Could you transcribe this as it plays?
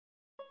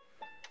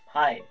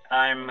Hi,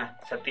 I'm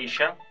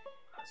Satisha,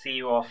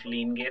 CEO of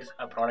Leangears,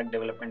 a product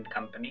development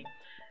company,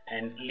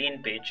 and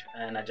Leanpitch,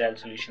 an agile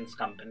solutions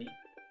company.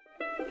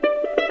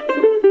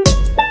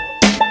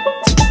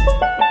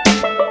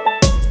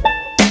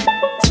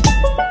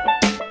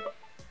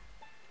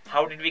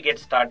 How did we get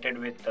started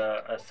with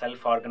a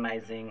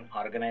self-organizing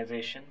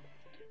organization?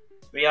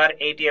 We are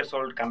 8 years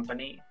old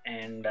company,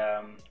 and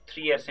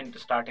 3 years into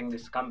starting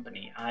this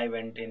company, I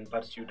went in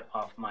pursuit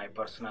of my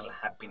personal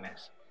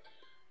happiness.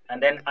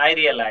 And then I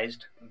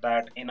realized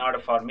that in order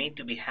for me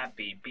to be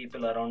happy,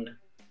 people around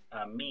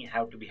me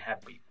have to be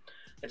happy.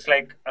 It's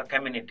like a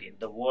community.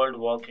 The world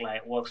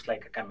works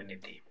like a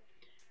community.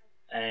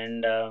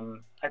 And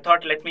I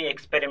thought, let me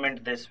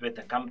experiment this with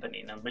a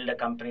company. Now, build a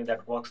company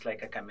that works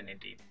like a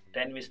community.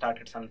 Then we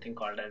started something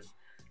called as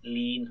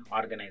Lean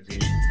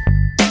Organization.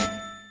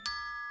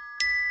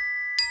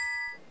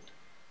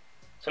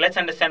 So let's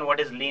understand what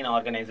is Lean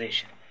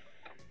Organization.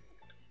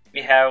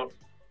 We have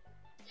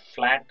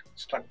flat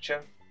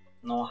structure,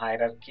 no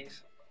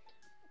hierarchies,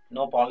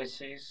 no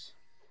policies,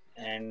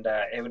 and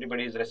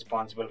everybody is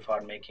responsible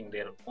for making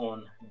their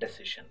own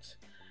decisions.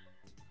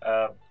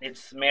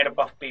 It's made up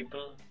of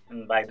people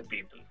and by the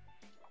people.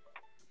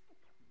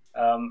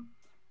 Um,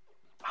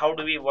 how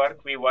do we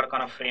work? We work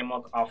on a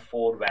framework of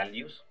four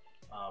values: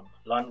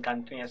 learn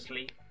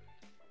continuously,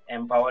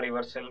 empower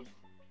yourself,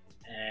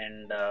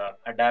 and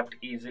adapt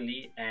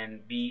easily,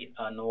 and be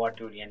a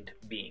novatorient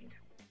being.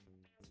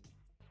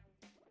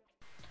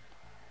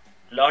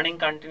 Learning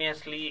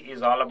continuously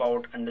is all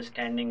about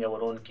understanding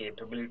our own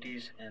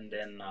capabilities and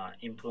then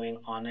improving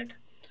on it,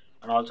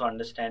 and also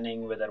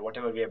understanding whether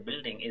whatever we are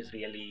building is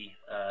really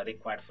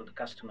required for the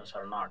customers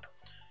or not.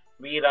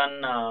 We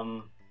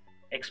run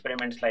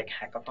experiments like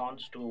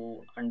hackathons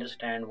to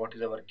understand what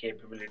is our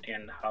capability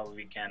and how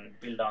we can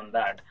build on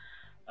that,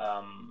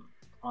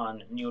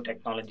 on new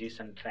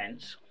technologies and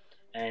trends.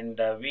 And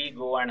we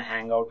go and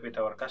hang out with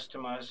our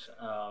customers,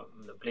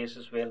 the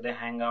places where they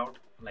hang out,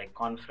 like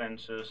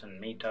conferences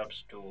and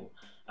meetups, to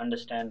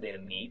understand their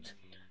needs.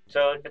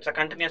 So it's a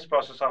continuous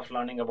process of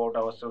learning about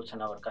ourselves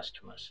and our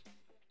customers.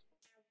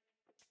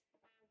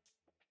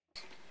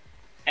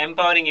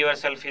 Empowering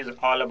yourself is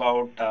all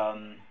about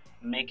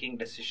making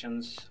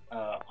decisions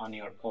on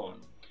your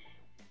own.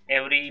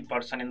 Every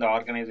person in the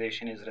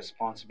organization is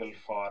responsible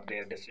for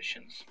their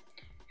decisions.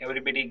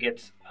 Everybody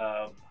gets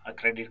a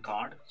credit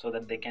card so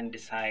that they can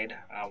decide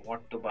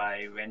what to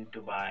buy, when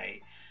to buy,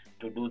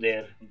 to do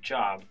their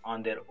job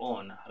on their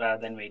own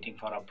rather than waiting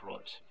for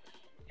approvals.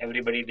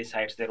 Everybody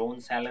decides their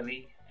own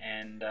salary,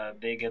 and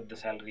they get the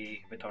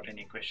salary without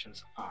any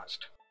questions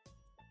asked.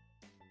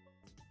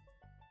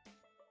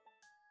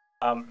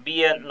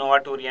 Be a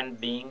novatorian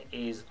being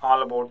is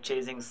all about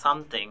chasing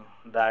something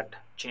that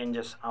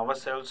changes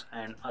ourselves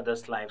and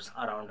others' lives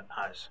around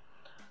us.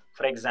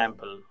 For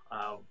example,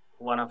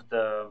 one of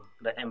the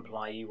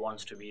employee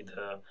wants to be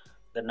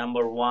the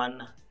number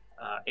one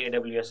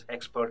AWS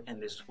expert in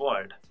this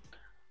world.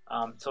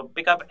 So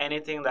pick up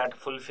anything that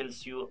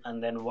fulfills you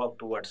and then work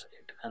towards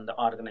it, and the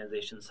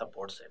organization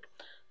supports it.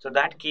 So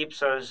that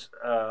keeps us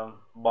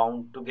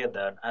bound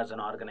together as an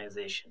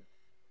organization.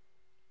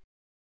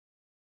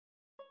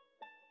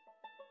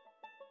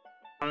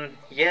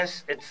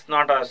 Yes, it's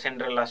not a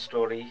Cinderella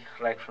story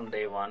right from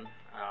day one.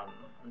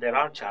 There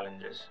are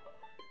challenges.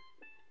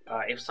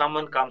 If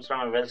someone comes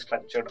from a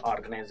well-structured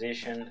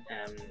organization,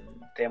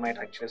 they might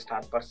actually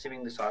start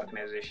perceiving this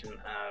organization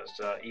as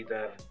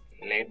either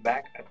laid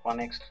back at one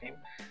extreme,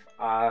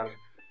 or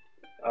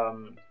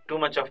too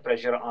much of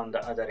pressure on the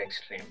other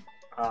extreme.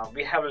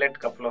 We have let a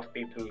couple of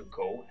people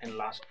go in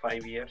last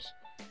 5 years,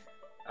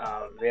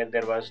 where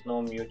there was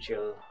no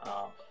mutual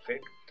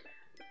fit.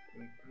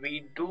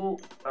 We do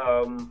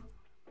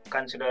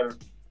consider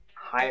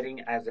hiring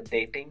as a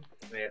dating,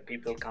 where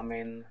people come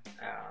in,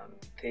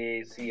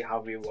 they see how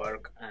we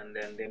work, and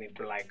then they need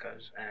to like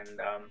us, and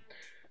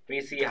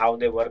we see how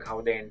they work, how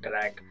they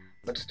interact.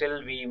 But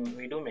still,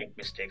 we do make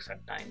mistakes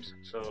at times.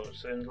 So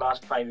in the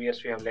last 5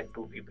 years, we have let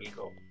two people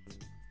go.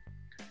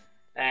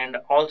 And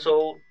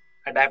also,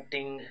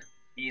 adapting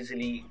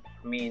easily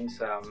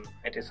means,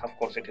 it is, of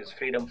course, it is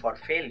freedom for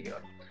failure,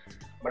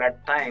 but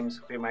at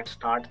times we might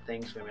start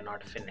things we may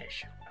not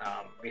finish.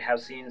 We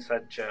have seen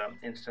such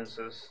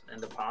instances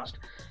in the past,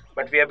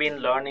 but we have been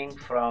learning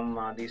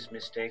from these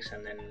mistakes,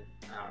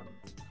 um,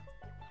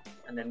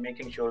 and then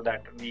making sure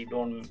that we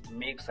don't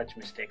make such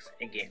mistakes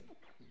again.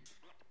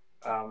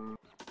 Um,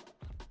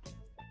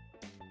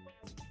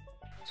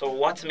 so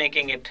what's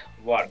making it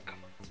work?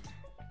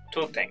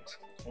 Two things.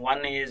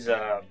 One is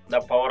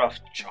the power of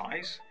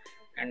choice,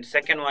 and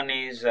second one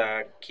is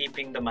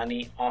keeping the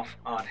money off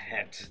our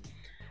heads.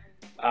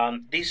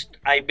 These,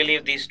 I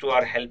believe, these two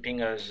are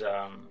helping us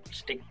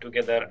stick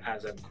together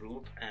as a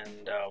group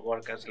and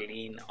work as a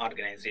lean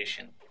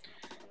organization.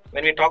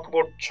 When we talk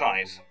about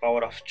choice,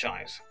 power of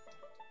choice,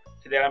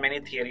 there are many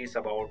theories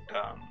about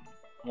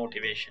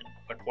motivation,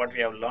 but what we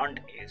have learned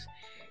is,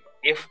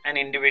 if an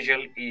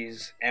individual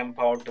is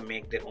empowered to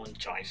make their own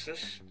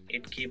choices,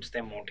 it keeps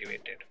them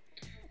motivated.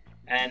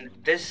 And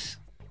this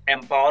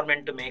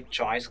empowerment to make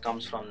choice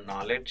comes from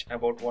knowledge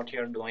about what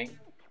you're doing.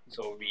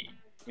 So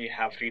we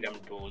have freedom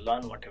to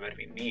learn whatever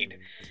we need,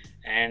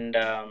 and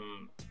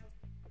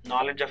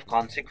knowledge of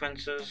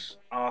consequences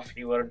of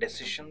your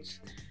decisions.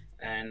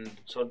 And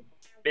so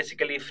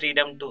basically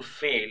freedom to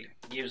fail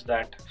gives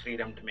that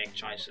freedom to make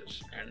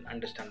choices and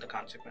understand the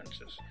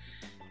consequences.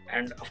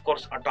 And of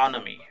course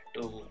autonomy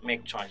to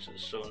make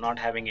choices, so not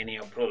having any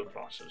approval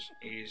process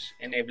is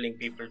enabling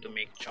people to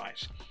make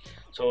choice.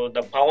 So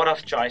the power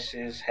of choice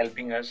is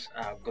helping us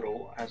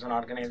grow as an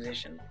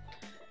organization.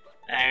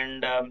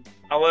 And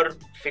our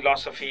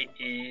philosophy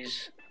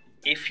is,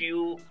 if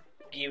you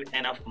give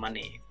enough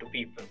money to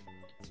people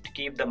to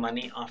keep the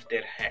money off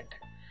their head,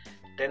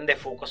 then they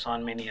focus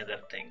on many other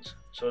things.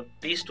 So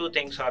these two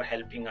things are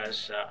helping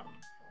us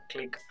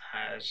click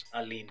as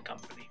a lean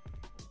company.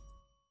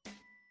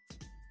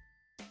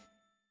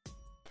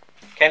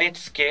 Can it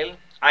scale?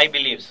 I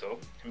believe so,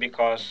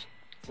 because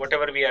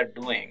whatever we are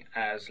doing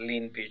as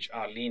Leanpitch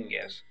or lean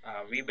gas,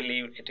 we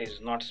believe it is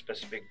not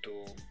specific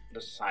to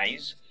the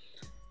size.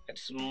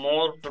 It's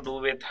more to do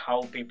with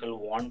how people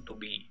want to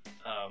be,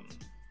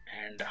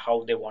 and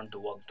how they want to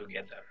work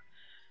together.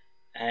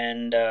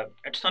 And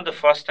it's not the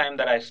first time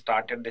that I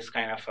started this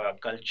kind of a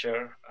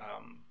culture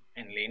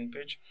in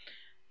Leanpitch.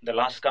 The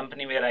last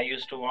company where I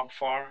used to work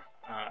for,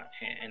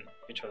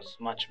 which was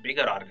much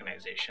bigger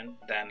organization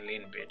than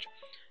Leanpitch,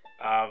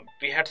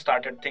 we had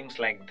started things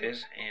like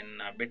this in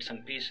bits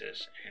and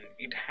pieces, and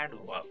it had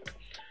worked.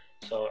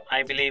 So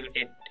I believe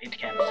it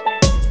can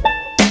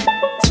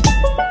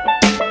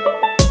scale.